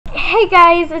Hey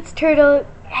guys, it's Turtle.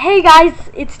 Hey guys,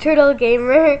 it's Turtle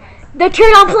Gamer. The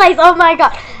Turtle Plays. Oh my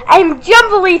god, I'm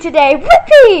Jumbly today.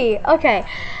 Whoopee! Okay,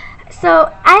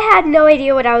 so I had no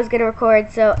idea what I was gonna record,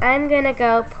 so I'm gonna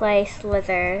go play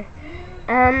Slither.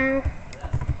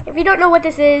 If you don't know what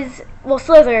this is, well,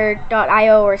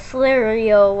 Slither.io or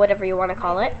Slirio, whatever you want to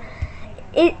call it.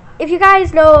 If you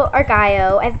guys know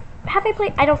Argaio, have I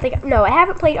played? I don't think. No, I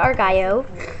haven't played Argaio,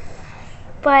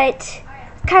 but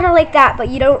kind of like that, but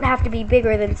you don't have to be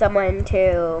bigger than someone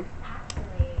to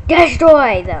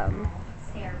destroy them.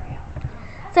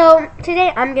 So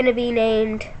today I'm gonna be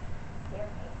named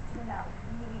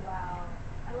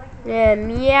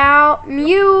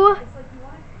Mew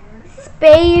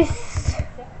Space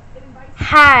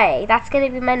Hi. That's gonna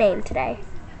be my name today,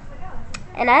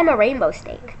 and I'm a rainbow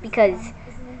snake because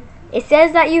it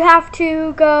says that you have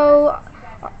to go,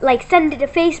 like, send it to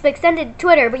Facebook, send it to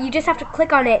Twitter, but you just have to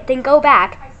click on it, then go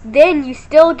back. Then you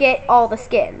still get all the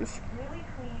skins.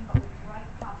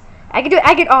 I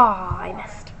I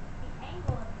missed.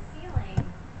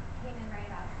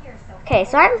 Okay,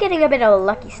 so I'm getting a bit of a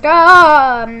lucky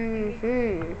start. Yeah,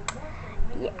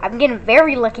 I'm getting a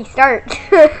very lucky start.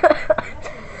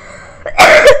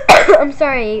 I'm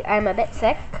sorry, I'm a bit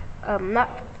sick.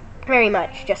 Not very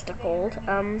much, just a cold.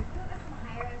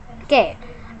 Okay.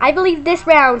 I believe this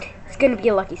round is going to be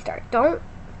a lucky start. Don't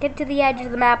get to the edge of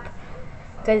the map,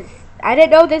 because I didn't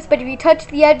know this, but if you touch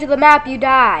the edge of the map, you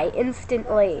die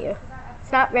instantly.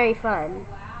 It's not very fun,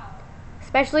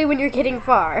 especially when you're getting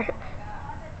far.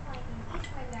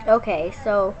 Okay,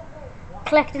 so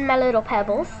collecting my little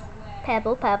pebbles.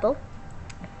 Pebble.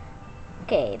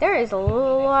 Okay, there is a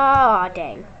lot.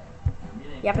 Dang.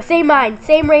 You have the same mind.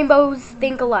 Same rainbows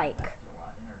think alike.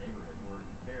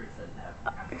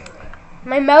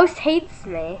 My mouse hates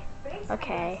me.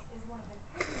 Okay.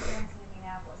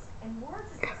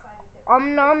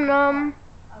 Nom nom.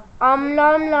 Nom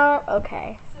nom.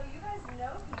 Okay.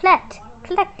 Collect.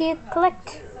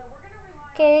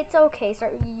 Okay, it's okay,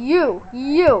 sir. You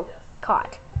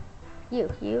caught. I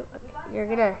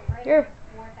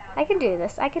can do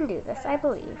this. I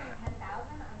believe.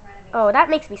 Oh, that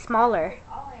makes me smaller.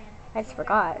 I just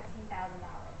forgot.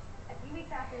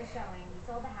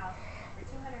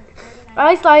 I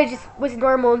always thought it just was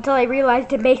normal until I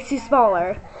realized it makes you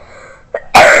smaller.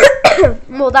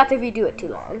 Well, that's if you do it too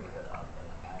long.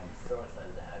 So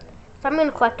I'm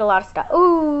gonna collect a lot of stuff.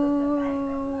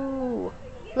 Ooh,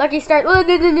 lucky start.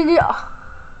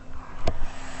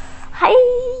 Hi.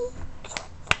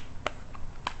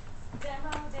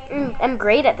 I'm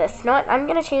great at this. You know what? I'm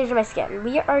gonna change my skin.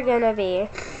 We are gonna be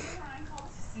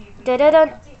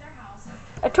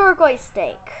a turquoise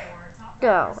snake.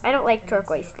 No, I don't like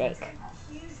turquoise snake.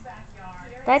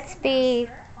 Let's be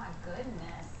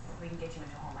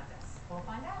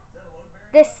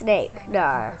this snake.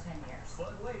 Nah.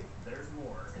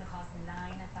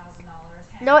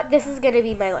 You know what? This is gonna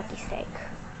be my lucky snake.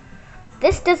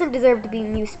 This doesn't deserve to be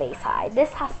Mew Space High. This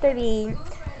has to be.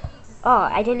 Oh,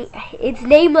 I didn't. It's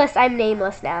nameless. I'm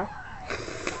nameless now.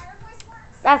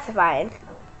 That's fine.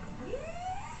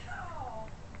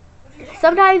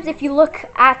 Sometimes if you look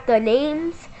at the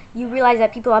names, you realize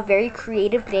that people have very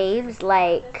creative names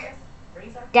like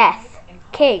Death,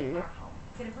 King,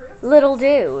 Little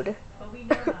Dude.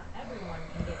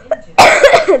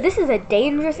 This is a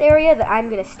dangerous area that I'm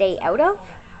going to stay out of.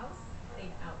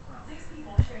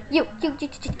 Yeah.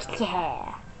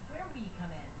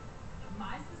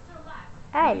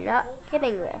 I'm not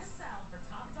getting this.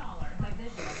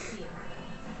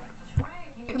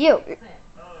 You.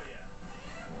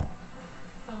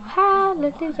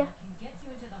 Hallelujah.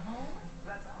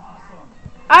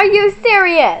 Are you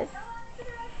serious?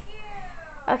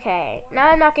 Okay, now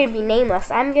I'm not going to be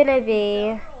nameless. I'm going to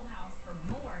be...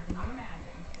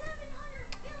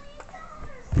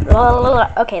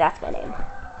 Okay, that's my name.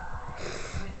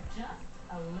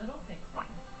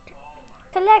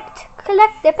 Collect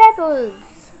the pebbles.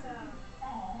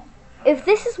 If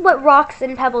this is what rocks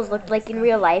and pebbles looked like in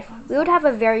real life, we would have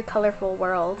a very colorful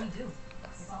world.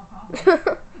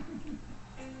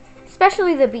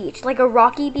 Especially the beach, like a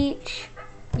rocky beach,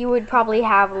 you would probably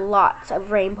have lots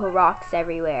of rainbow rocks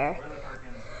everywhere.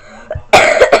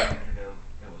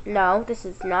 No, this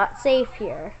is not safe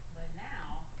here.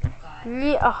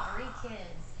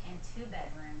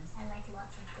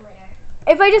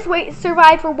 If I just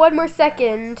survived for one more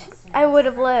second, I would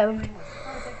have lived.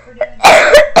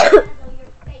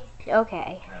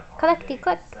 Okay. Collect.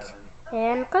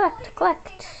 And collect.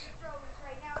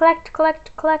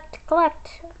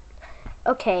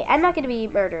 Okay, I'm not gonna be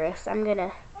murderous. I'm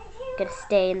gonna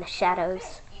stay in the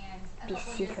shadows. Be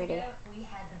secretive. We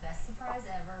had the best surprise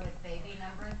ever with baby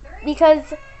number 3.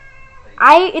 because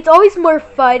it's always more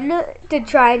fun to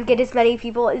try and get as many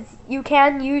people as you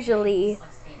can usually.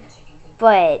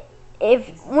 But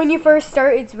when you first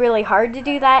start, it's really hard to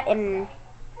do that, and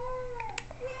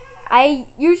I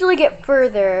usually get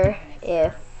further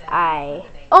if I...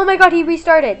 Oh my god, he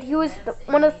restarted. He was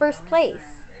one of the first place.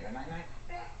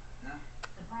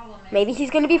 Maybe he's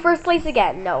going to be first place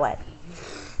again. No, what?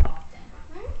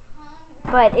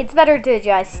 But it's better to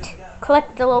just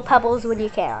collect the little pebbles when you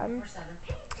can.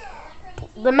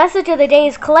 The message of the day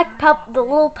is collect the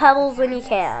little pebbles when you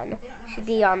can. Should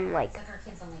be on, like,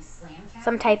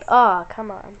 some type... Oh,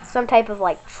 come on. Some type of,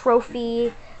 like,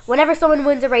 trophy. Whenever someone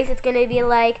wins a race, it's going to be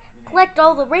like, collect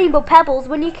all the rainbow pebbles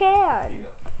when you can.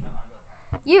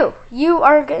 You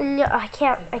aren't going to... I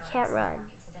can't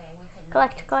run.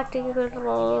 Collect,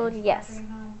 yes.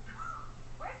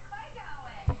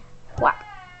 What?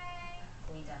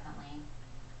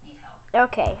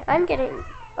 Okay, I'm getting...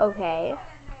 Okay.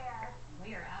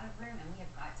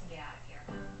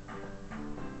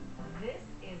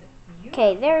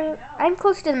 Okay, I'm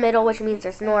close to the middle, which means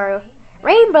there's more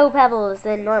rainbow pebbles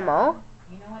than normal.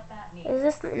 Is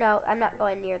this... No, I'm not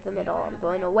going near the middle. I'm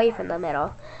going away from the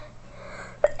middle.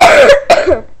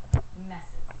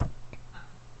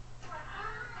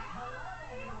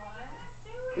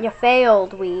 You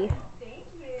failed,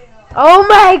 Oh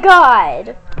my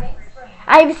god!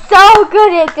 I'm so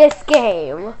good at this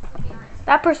game!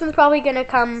 That person's probably gonna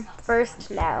come first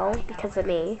now because of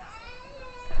me.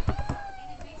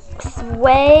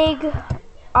 Swag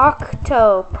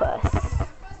Octopus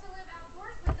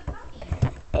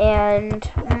and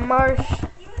Marshmallow.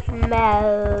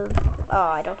 Oh,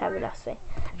 I don't have enough space.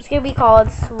 It's gonna be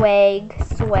called Swag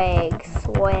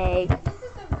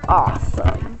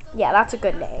Awesome. Yeah, that's a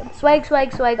good name. Swag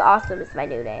Awesome is my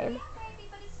new name.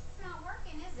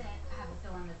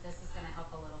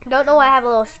 Don't know why I have a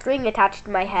little string attached to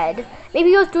my head.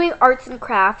 Maybe I was doing arts and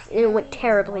crafts and it went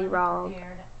terribly wrong.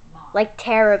 Like,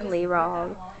 terribly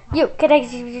wrong. Can I...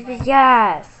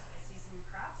 Yes.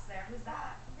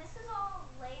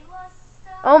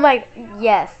 Oh my...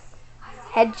 Yes.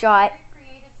 Headshot.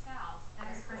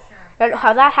 I don't know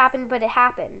how that happened, but it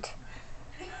happened.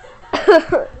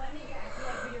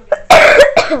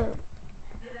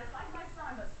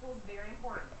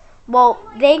 Well,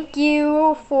 thank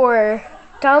you for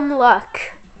dumb luck.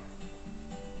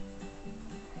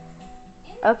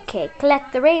 Okay,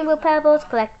 collect the rainbow pebbles,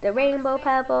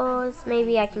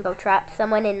 Maybe I can go trap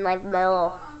someone in like the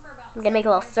middle. I'm gonna make a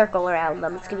little circle around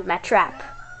them. It's gonna be my trap.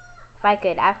 If I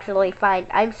could actually find...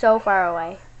 I'm so far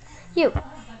away. You.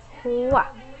 Wah.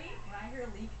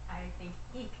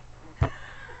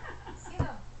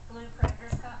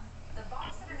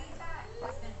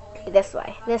 This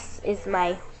way. This is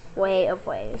my way of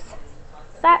ways.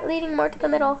 Is that leading more to the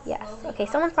middle? Yes. Okay,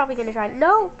 someone's probably gonna try...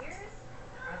 No!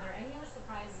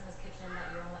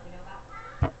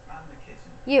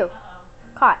 You.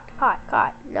 Caught.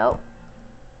 Nope.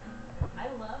 I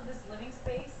love this living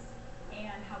space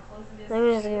and how close it is. Let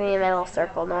me just give me a little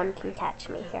circle. No one can catch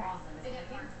me here.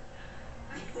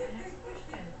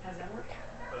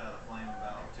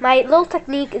 My little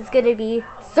technique is going to be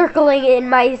circling in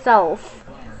myself.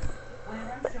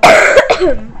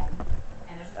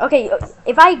 Okay,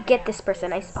 if I get this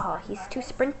person, oh, he's too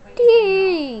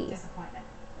sprinty.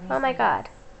 Oh my god.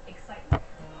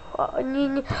 No.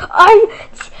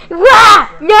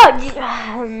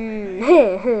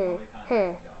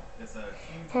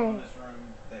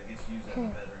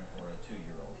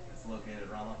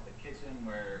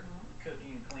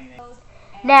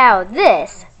 Now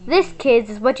this kids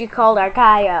is what you call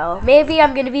Argaio. Maybe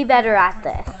I'm gonna be better at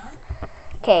this.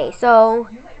 Okay, so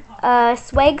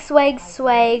swag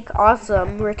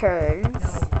awesome returns.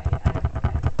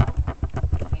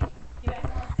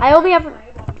 I only have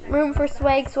room for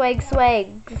swags. No,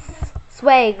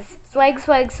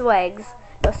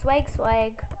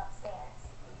 swag.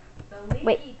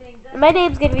 Wait, my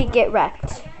name's gonna be Get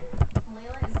Wrecked.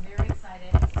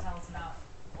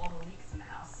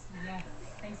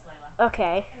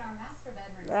 Okay.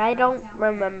 I don't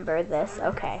remember this.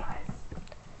 Okay.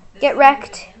 Get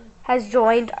Wrecked has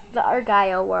joined the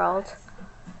Argaio world.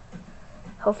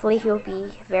 Hopefully he'll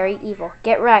be very evil.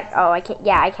 Get Wrecked. Oh, I can't.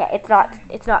 Yeah, I can't.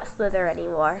 It's not Slither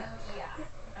anymore.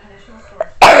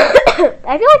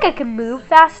 I feel like I can move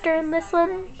faster in this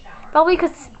one. Probably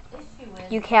because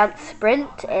you can't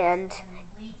sprint, and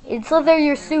in Slither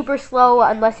you're super slow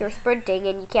unless you're sprinting,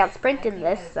 and you can't sprint in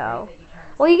this, so...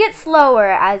 Well, you get slower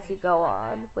as you go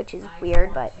on, which is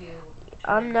weird, but...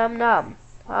 num num.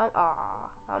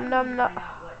 Num num.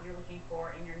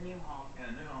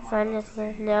 So I'm just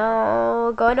gonna...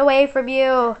 No, going away from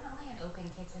you.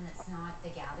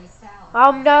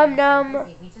 Num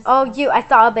num. Oh, I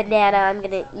saw a banana. I'm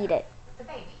gonna eat it.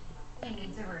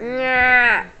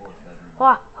 Yeah.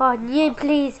 Oh,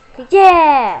 please.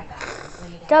 Yeah.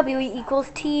 W equals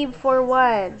team for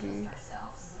 1.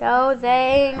 No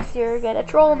thanks. You're gonna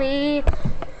troll me.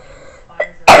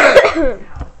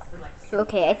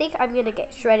 Okay, I think I'm gonna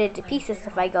get shredded to pieces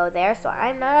if I go there. So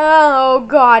I know. Oh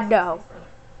God, no.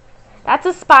 That's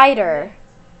a spider.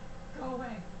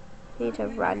 You need to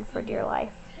run for dear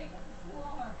life.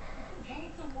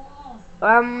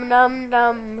 Num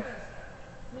num.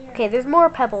 Okay, there's more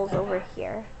pebbles over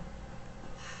here.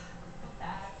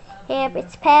 Yep,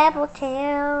 it's Pebble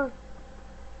Town.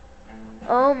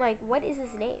 Oh my, what is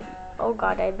his name? Oh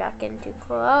God, I'm not getting too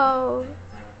close.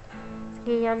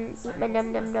 Eat my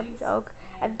num num nums. Oh,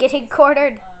 I'm getting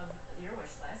cornered.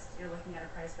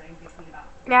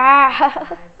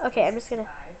 Ah. Okay, I'm just gonna.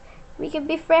 We can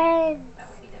be friends.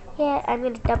 Yeah, I'm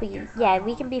gonna W. Yeah,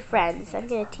 we can be friends. I'm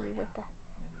gonna team with the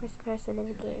first person in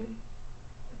the game.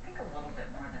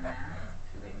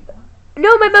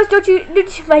 No, my mouse! Don't you?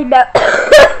 My mouse.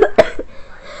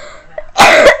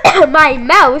 My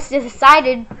mouse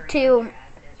decided to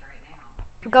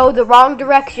go the wrong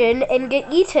direction and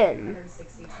get eaten.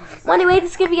 Well, anyway,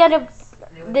 this is gonna be the end of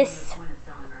this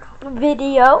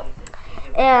video.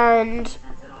 And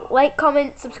like,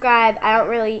 comment, subscribe. I don't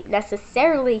really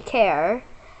necessarily care.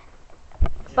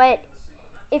 But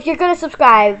if you're going to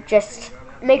subscribe, just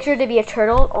make sure to be a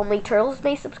turtle. Only turtles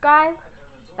may subscribe.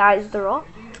 That is the rule.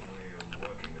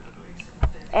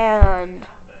 And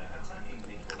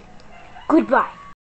goodbye.